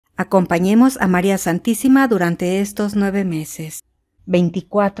Acompañemos a María Santísima durante estos 9 meses.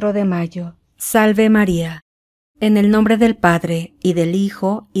 24 de mayo. Salve María. En el nombre del Padre, y del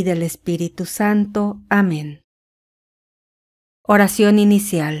Hijo, y del Espíritu Santo. Amén. Oración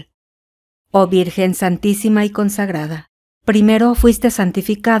inicial. Oh Virgen Santísima y consagrada, primero fuiste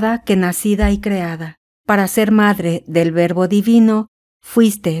santificada que nacida y creada. Para ser madre del Verbo Divino,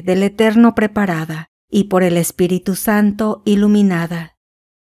 fuiste del Eterno preparada, y por el Espíritu Santo iluminada.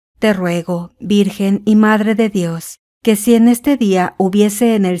 Te ruego, Virgen y Madre de Dios, que si en este día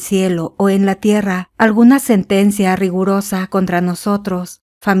hubiese en el cielo o en la tierra alguna sentencia rigurosa contra nosotros,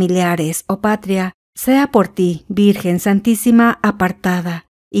 familiares o patria, sea por ti, Virgen Santísima, apartada,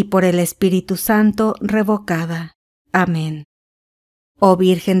 y por el Espíritu Santo revocada. Amén. Oh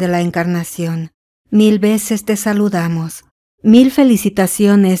Virgen de la Encarnación, 1000 veces te saludamos, 1000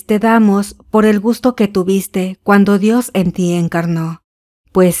 felicitaciones te damos por el gusto que tuviste cuando Dios en ti encarnó,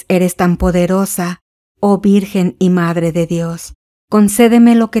 pues eres tan poderosa, oh Virgen y Madre de Dios,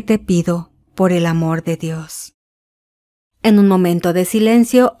 concédeme lo que te pido por el amor de Dios. En un momento de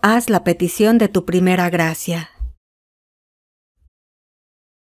silencio, haz la petición de tu primera gracia.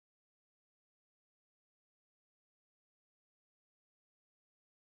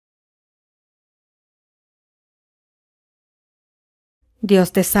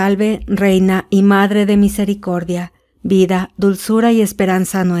 Dios te salve, Reina y Madre de misericordia, vida, dulzura y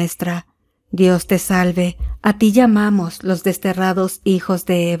esperanza nuestra. Dios te salve, a ti llamamos los desterrados hijos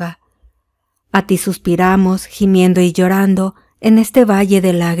de Eva. A ti suspiramos, gimiendo y llorando, en este valle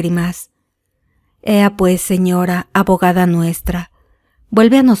de lágrimas. Ea pues, Señora, abogada nuestra,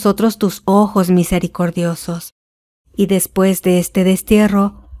 vuelve a nosotros tus ojos misericordiosos, y después de este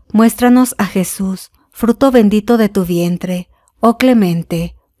destierro, muéstranos a Jesús, fruto bendito de tu vientre, oh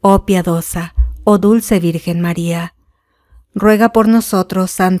clemente, oh piadosa, oh dulce Virgen María. Ruega por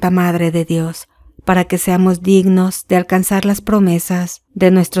nosotros, Santa Madre de Dios, para que seamos dignos de alcanzar las promesas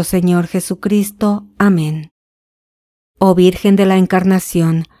de nuestro Señor Jesucristo. Amén. Oh Virgen de la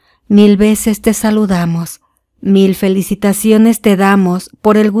Encarnación, 1000 veces te saludamos, 1000 felicitaciones te damos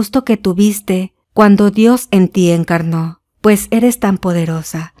por el gusto que tuviste cuando Dios en ti encarnó, pues eres tan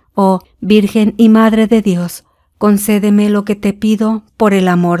poderosa. Oh Virgen y Madre de Dios, concédeme lo que te pido por el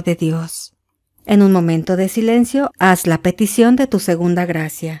amor de Dios. En un momento de silencio, haz la petición de tu segunda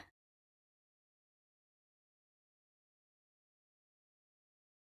gracia.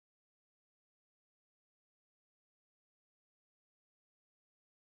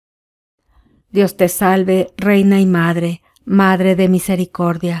 Dios te salve, Reina y Madre, Madre de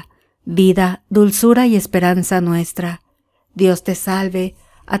misericordia, vida, dulzura y esperanza nuestra. Dios te salve,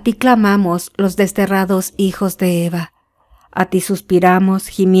 a ti clamamos los desterrados hijos de Eva. A ti suspiramos,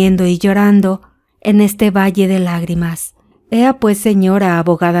 gimiendo y llorando, en este valle de lágrimas. Ea pues, Señora,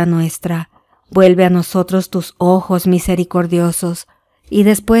 abogada nuestra, vuelve a nosotros tus ojos misericordiosos, y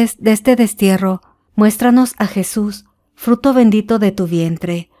después de este destierro, muéstranos a Jesús, fruto bendito de tu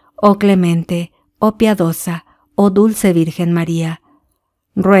vientre, oh clemente, oh piadosa, oh dulce Virgen María.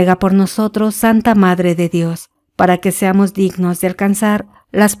 Ruega por nosotros, Santa Madre de Dios, para que seamos dignos de alcanzar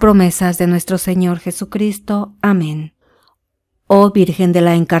las promesas de nuestro Señor Jesucristo. Amén. Oh Virgen de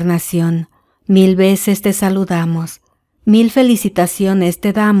la Encarnación, 1000 veces te saludamos, 1000 felicitaciones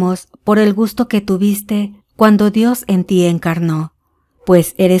te damos por el gusto que tuviste cuando Dios en ti encarnó,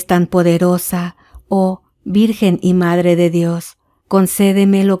 pues eres tan poderosa, oh Virgen y Madre de Dios,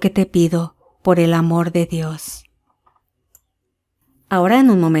 concédeme lo que te pido por el amor de Dios. Ahora en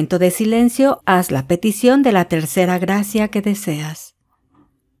un momento de silencio, haz la petición de la tercera gracia que deseas.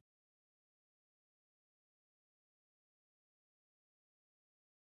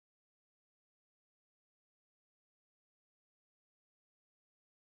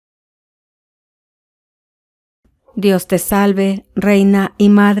 Dios te salve, Reina y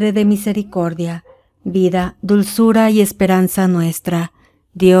Madre de misericordia, vida, dulzura y esperanza nuestra.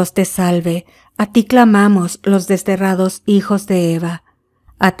 Dios te salve, a ti clamamos los desterrados hijos de Eva.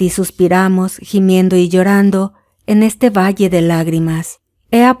 A ti suspiramos, gimiendo y llorando, en este valle de lágrimas.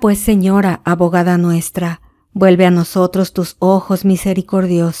 Ea pues, Señora, abogada nuestra, vuelve a nosotros tus ojos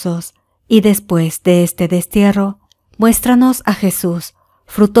misericordiosos, y después de este destierro, muéstranos a Jesús,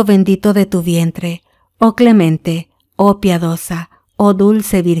 fruto bendito de tu vientre, oh clemente, oh piadosa, oh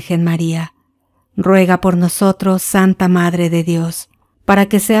dulce Virgen María. Ruega por nosotros, Santa Madre de Dios, para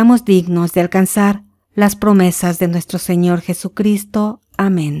que seamos dignos de alcanzar las promesas de nuestro Señor Jesucristo.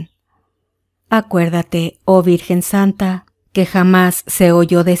 Amén. Acuérdate, oh Virgen Santa, que jamás se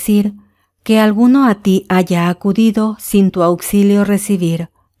oyó decir que alguno a ti haya acudido sin tu auxilio recibir.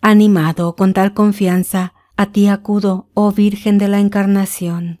 Animado con tal confianza, a ti acudo, oh Virgen de la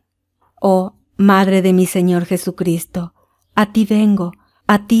Encarnación. Oh, Madre de mi Señor Jesucristo, a ti vengo,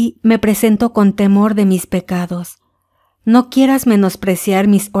 a ti me presento con temor de mis pecados. No quieras menospreciar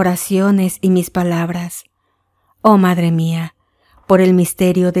mis oraciones y mis palabras. Oh Madre mía, por el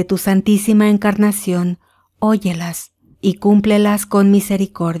misterio de tu Santísima Encarnación, óyelas y cúmplelas con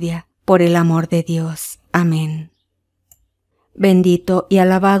misericordia, por el amor de Dios. Amén. Bendito y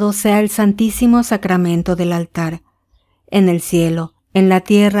alabado sea el Santísimo Sacramento del altar, en el cielo, en la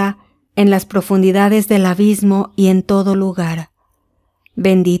tierra, en las profundidades del abismo y en todo lugar.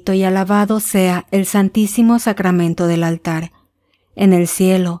 Bendito y alabado sea el Santísimo Sacramento del altar, en el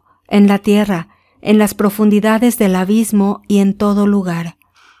cielo, en la tierra, en las profundidades del abismo y en todo lugar.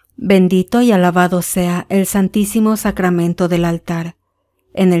 Bendito y alabado sea el Santísimo Sacramento del altar,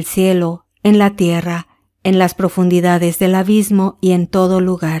 en el cielo, en la tierra, en las profundidades del abismo y en todo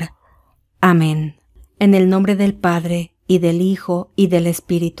lugar. Amén. En el nombre del Padre, y del Hijo, y del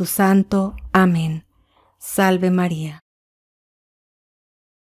Espíritu Santo. Amén. Salve María.